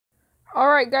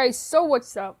Alright guys, so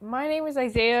what's up? My name is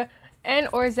Isaiah and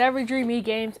or Zavi Dreamy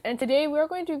Games, and today we're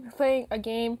going to be playing a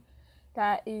game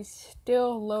that is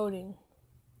still loading.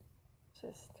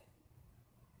 Just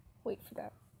wait for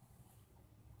that.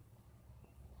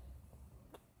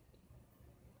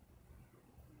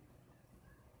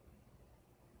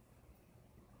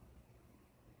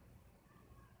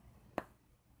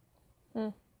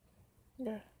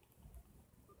 Yeah.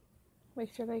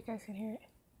 Make sure that you guys can hear it.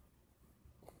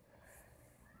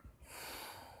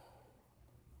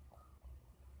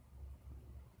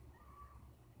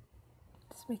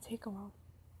 This may take a while.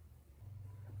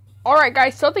 Alright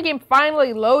guys, so the game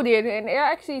finally loaded, and it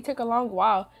actually took a long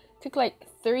while. It took like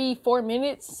 3-4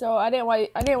 minutes, so I didn't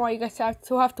want you guys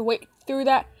to have to wait through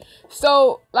that.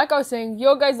 So like I was saying,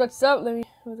 yo guys, what's up?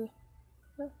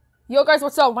 Yo guys,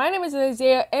 what's up? My name is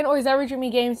Isaiah and or Zavi Dreamy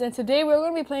Games, and today we're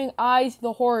going to be playing Eyes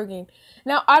the horror game.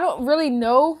 Now, I don't really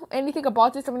know anything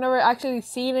about this. I've never actually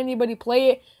seen anybody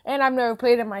play it, and I've never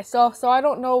played it myself, so I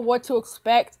don't know what to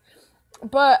expect.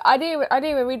 But I didn't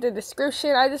even read the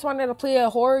description. I just wanted to play a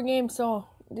horror game, so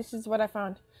this is what I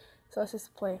found. So let's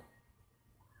just play.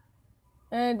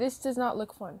 And this does not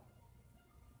look fun.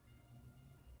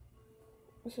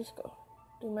 Let's just go.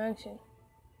 Dimension.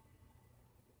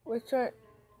 Which one?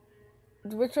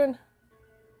 Which one?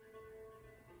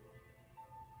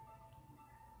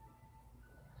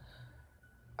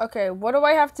 Okay, what do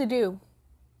I have to do?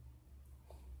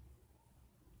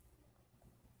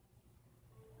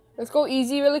 Let's go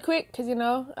easy really quick, because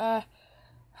okay,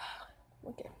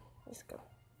 let's go.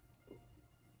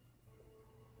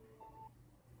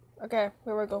 Okay,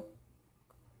 here we go.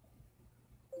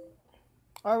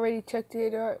 Already checked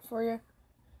it out for you.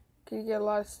 Can you get a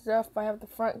lot of stuff? I have the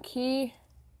front key.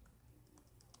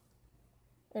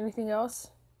 Anything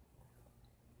else?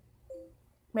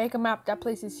 Make a map. That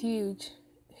place is huge.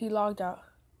 He logged out.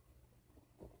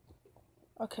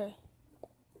 Okay.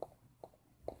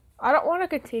 I don't want to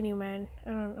continue, man.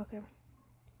 Okay.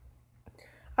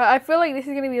 I feel like this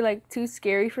is gonna be like too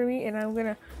scary for me, and I'm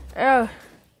gonna. Oh.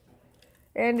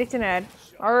 And it's an ad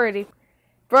already,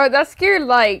 bro. That scared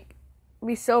like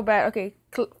me so bad. Okay,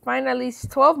 find at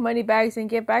least 12 money bags and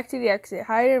get back to the exit.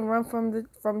 Hide and run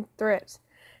from threats.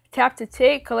 Tap to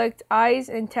take, collect eyes,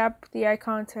 and tap the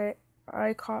icon to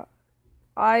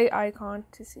icon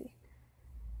to see.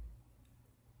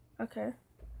 Okay.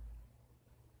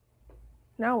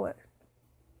 Now what?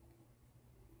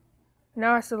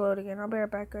 Now it has to load again. I'll be right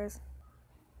back, guys.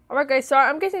 Alright, guys. So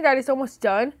I'm guessing that it's almost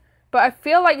done, but I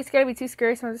feel like it's gonna be too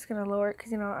scary, so I'm just gonna lower it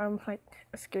because I'm like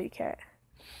a scary cat.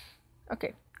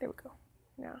 Okay, there we go.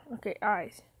 Now, okay,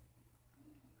 eyes.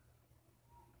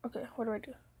 Okay, what do I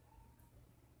do?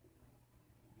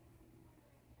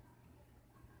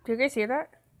 Do you guys hear that?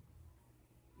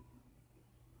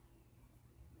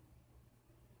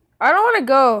 I don't want to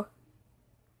go.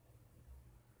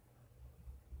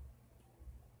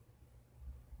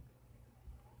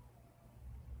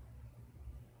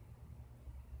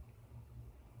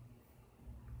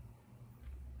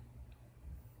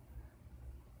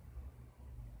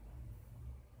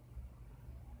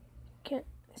 Can't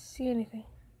see anything.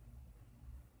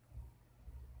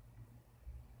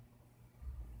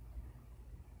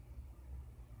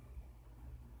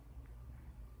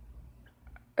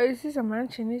 Oh, this is a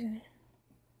mansion, isn't it?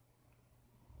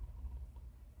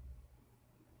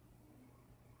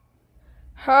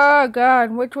 Oh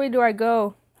God, which way do I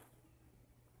go?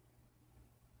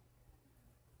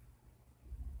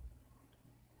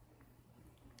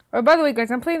 Oh, by the way, guys,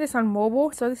 I'm playing this on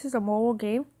mobile, so this is a mobile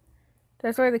game.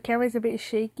 That's why the camera is a bit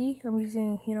shaky. I'm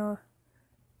using,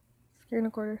 screen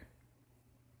recorder.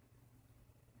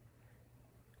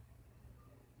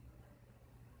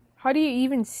 How do you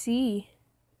even see?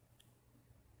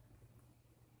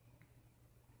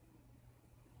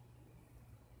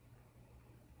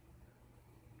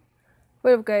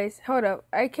 Wait up, guys. Hold up.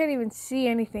 I can't even see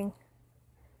anything.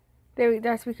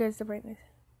 That's because the brightness.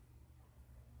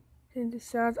 And the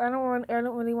sounds. I don't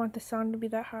really want the sound to be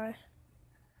that high.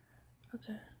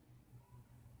 Okay.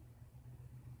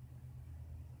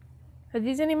 Are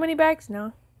these any money bags?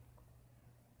 No.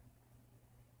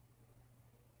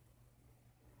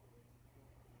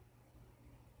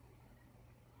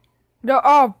 No.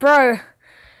 Oh, bro.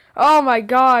 Oh my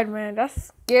God, man. That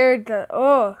scared the.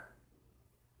 Oh.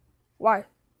 Why?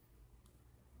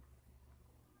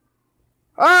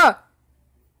 Ah!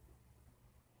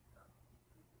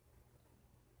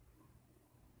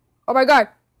 Oh my God.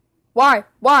 Why?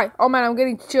 Why? Oh man, I'm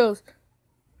getting chills.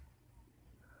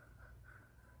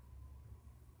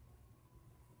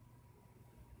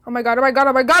 Oh my God, oh my God,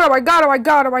 oh my God, oh my God, oh my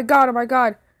God, oh my God, oh my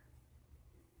God.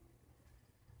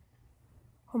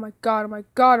 Oh my god, oh my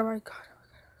god, oh my god.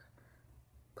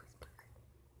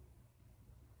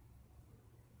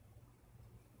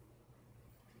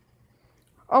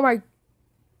 Oh my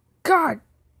god.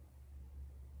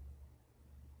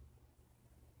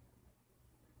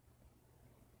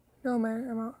 No, man,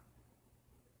 I'm out.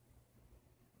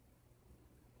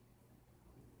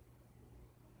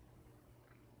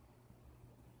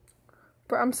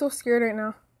 But I'm so scared right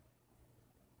now.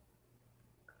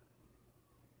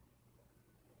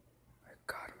 Oh my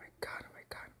god, oh my god, oh my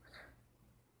god.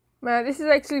 Man, this is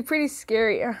actually pretty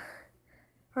scary.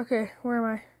 Okay, where am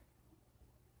I?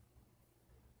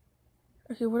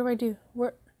 Okay, what do I do?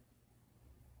 What?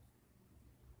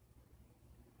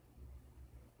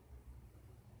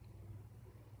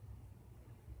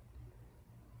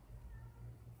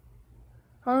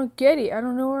 I don't get it. I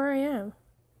don't know where I am.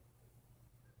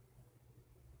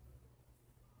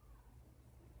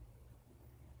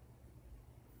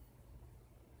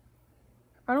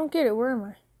 I don't get it. Where am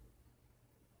I?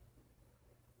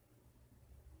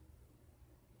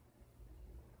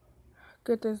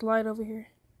 Good, there's light over here.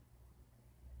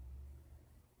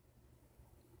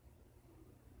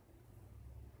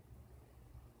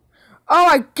 Oh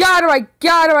my god, oh my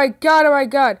god, oh my god, oh my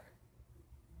god.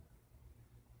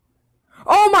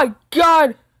 Oh my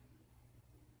god.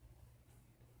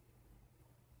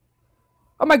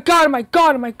 Oh my god, oh my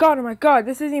god, oh my god, oh my god.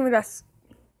 This isn't even that.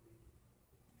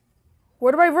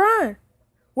 Where do I run?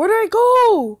 Where do I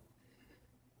go?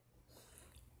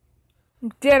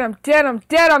 I'm dead, I'm dead, I'm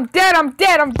dead, I'm dead, I'm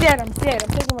dead, I'm dead, I'm dead. I'm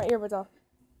taking my earbuds off.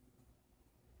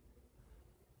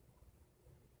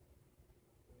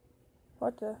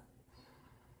 What the?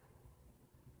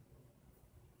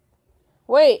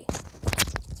 Wait.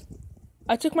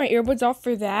 I took my earbuds off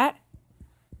for that?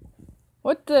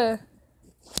 What the?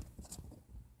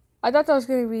 I thought that was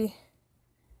gonna be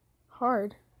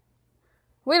hard.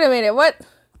 Wait a minute, what?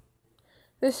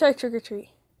 Let's try trick or treat.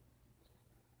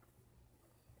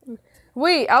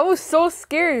 Wait, I was so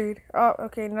scared. Oh,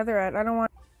 okay, another ad. I don't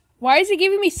want. Why is it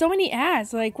giving me so many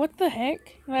ads? Like, what the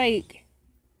heck? Like,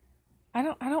 I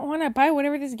don't want to buy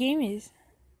whatever this game is.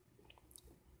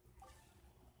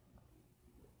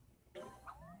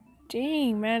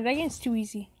 Dang, man, that game's too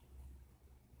easy.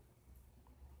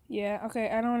 Yeah, okay,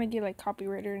 I don't want to get like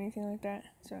copyright or anything like that.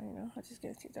 So, you know, I'll just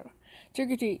get it that.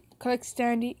 Trick or treat. Collect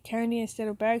candy instead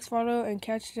of bags. Follow and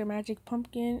catch the magic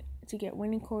pumpkin to get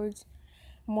winning codes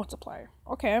multiplier.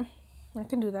 Okay, I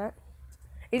can do that.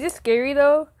 Is it scary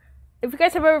though? If you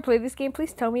guys have ever played this game,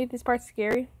 please tell me if this part's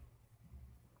scary.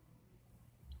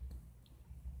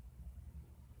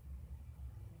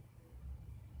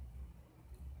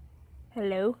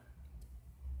 Hello?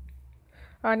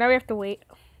 Now we have to wait.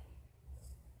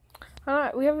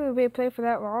 We haven't been playing for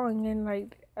that long, and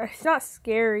like, it's not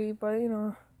scary, but you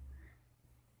know,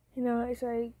 it's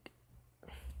like,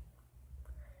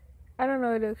 I don't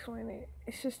know how to explain it.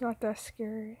 It's just not that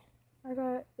scary. I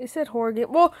thought it said horror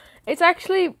game. Well, it's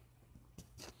actually,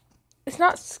 it's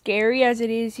not scary as it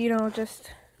is, you know,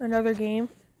 just another game.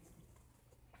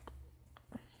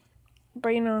 But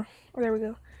you know, there we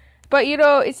go. But you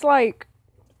know, it's like,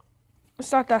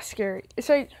 it's not that scary. It's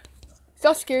like, it's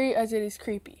not scary as it is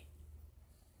creepy.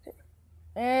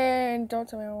 And don't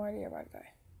tell me I'm already about to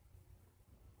die.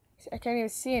 I can't even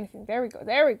see anything. There we go.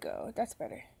 There we go. That's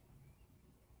better.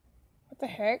 What the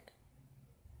heck?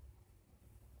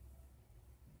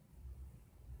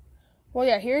 Well,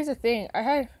 yeah, here's the thing.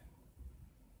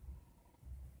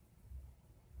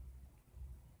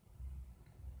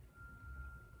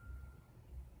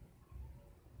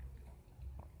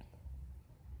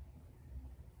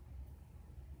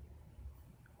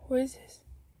 What is this?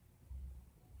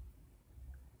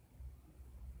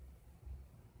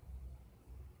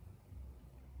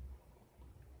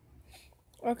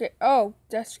 Okay. Oh,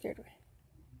 that scared me.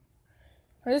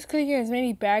 I'm just clicking as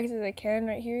many bags as I can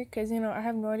right here because, you know, I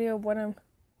have no idea what I'm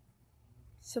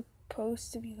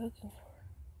supposed to be looking for.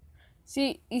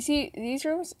 See, you see these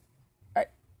rooms?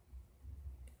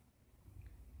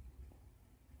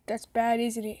 That's bad,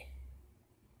 isn't it?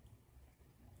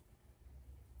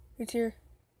 It's here.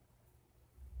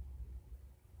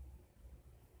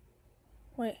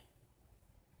 Wait.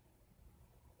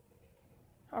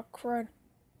 Oh, crud.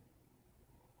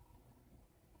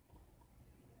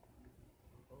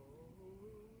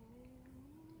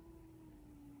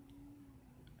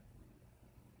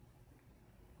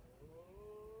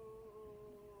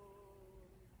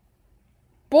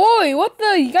 Boy, what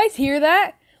the? You guys hear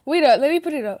that? Wait up, let me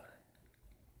put it up.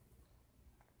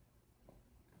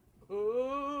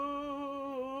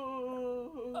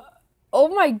 Oh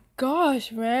my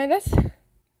gosh, man, that's...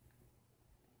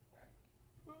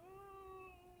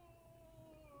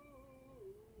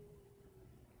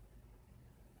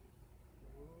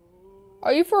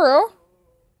 Are you for real?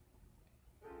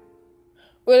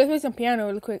 Wait, let's play some piano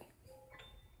really quick.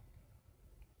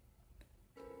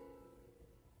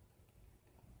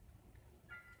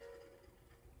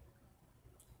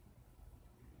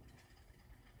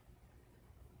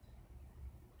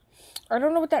 I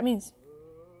don't know what that means.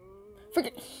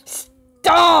 Forget.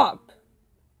 Stop!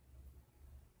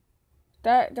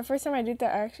 The first time I did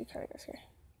that, I actually kind of got scared.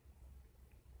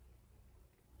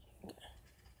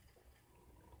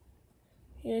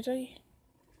 Yeah, Joey.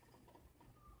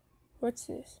 What's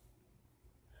this?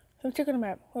 I'm checking the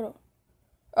map. Hold on.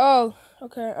 Oh,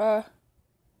 okay.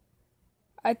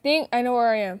 I think I know where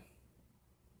I am.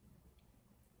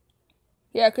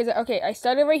 Yeah, okay, I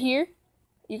started right here.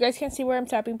 You guys can't see where I'm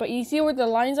tapping, but you see where the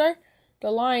lines are?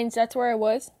 The lines, that's where I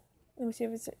was. Let me see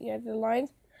if it's, yeah, the lines.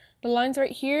 The lines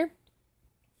right here.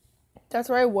 That's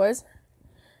where I was.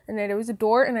 And then there was a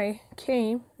door, and I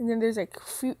came, and then there's like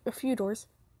a few doors.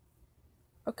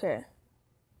 Okay.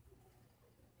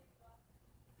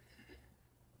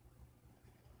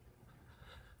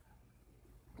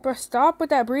 Bro, stop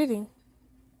with that breathing.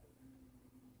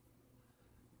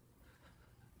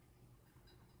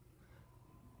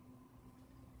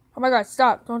 Oh my god,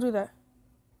 stop. Don't do that.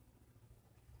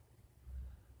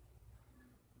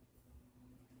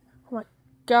 Oh my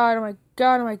god, oh my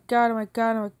god, oh my god, oh my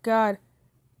god, oh my god.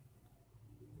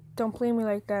 Don't play me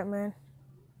like that, man.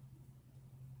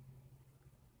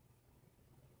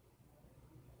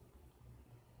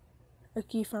 A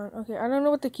key found. Okay, I don't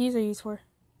know what the keys are used for.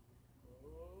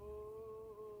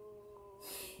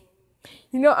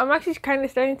 You know, I'm actually kind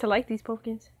of starting to like these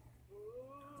pumpkins.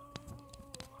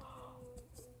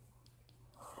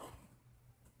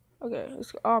 Okay,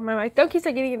 let's go. Oh man, my thumb keeps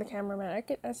like getting in the camera, man.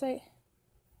 I say.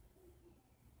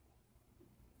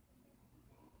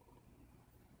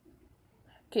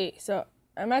 Okay, so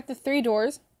I'm at the 3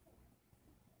 doors,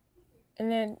 and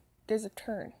then there's a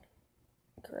turn.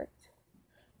 Correct.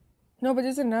 No, but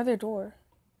there's another door.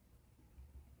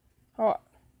 Oh.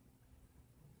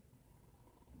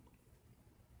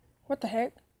 What the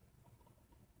heck?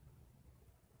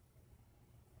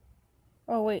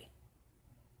 Oh, wait.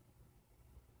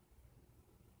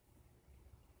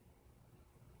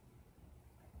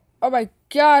 Oh my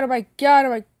god, oh my god, oh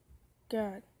my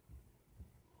god.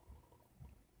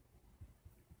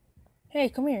 Hey,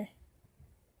 come here.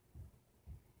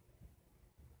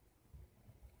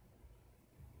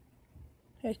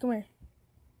 Hey, come here.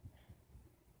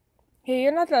 Hey,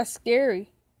 you're not that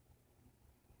scary.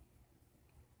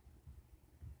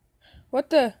 What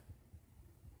the?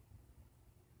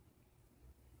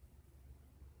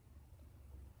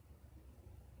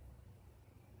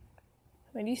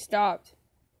 Man, you stopped.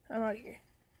 I'm out of here.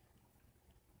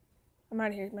 I'm out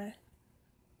of here, man.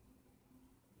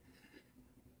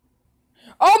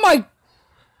 Oh my!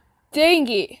 Dang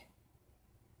it.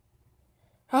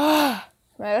 Ah,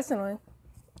 man, that's annoying.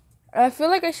 I feel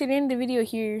like I should end the video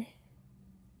here.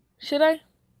 Should I?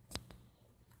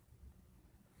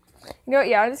 You know what?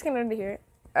 Yeah, I'm just gonna end it here.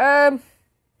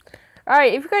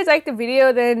 Alright, if you guys like the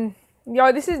video, then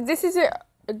y'all, this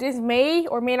may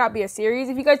or may not be a series.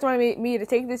 If you guys want me to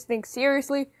take this thing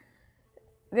seriously,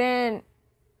 then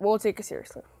we'll take it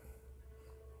seriously.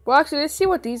 Well, actually, let's see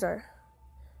what these are.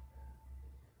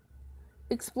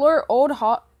 Explore old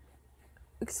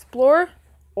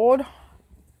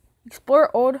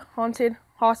haunted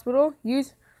hospital.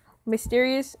 Use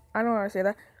mysterious, I don't know how to say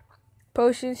that,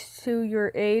 potions to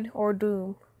your aid or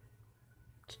doom.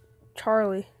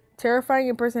 Charlie. Terrifying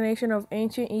impersonation of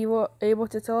ancient evil, able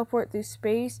to teleport through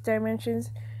space dimensions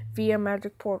via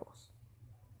magic portals.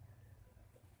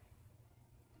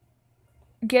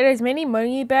 Get as many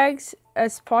money bags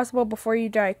as possible before you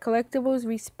die. Collectibles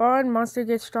respawn. Monster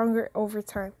gets stronger over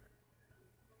time.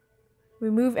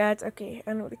 Remove ads. Okay,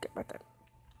 I know what to get about that.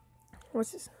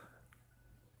 What's this?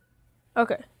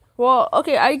 Okay. Well,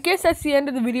 okay, I guess that's the end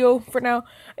of the video for now.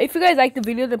 If you guys like the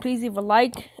video, then please leave a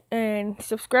like and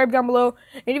subscribe down below.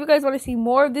 And if you guys want to see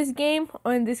more of this game,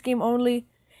 and this game only,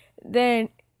 then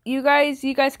you guys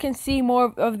can see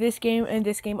more of this game and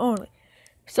this game only.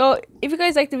 So, if you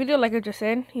guys like the video, like I just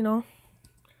said, you know.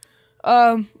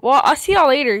 Well, I'll see y'all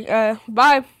later.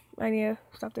 Bye. I need to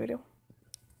stop the video.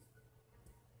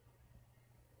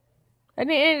 I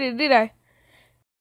didn't end it, did I?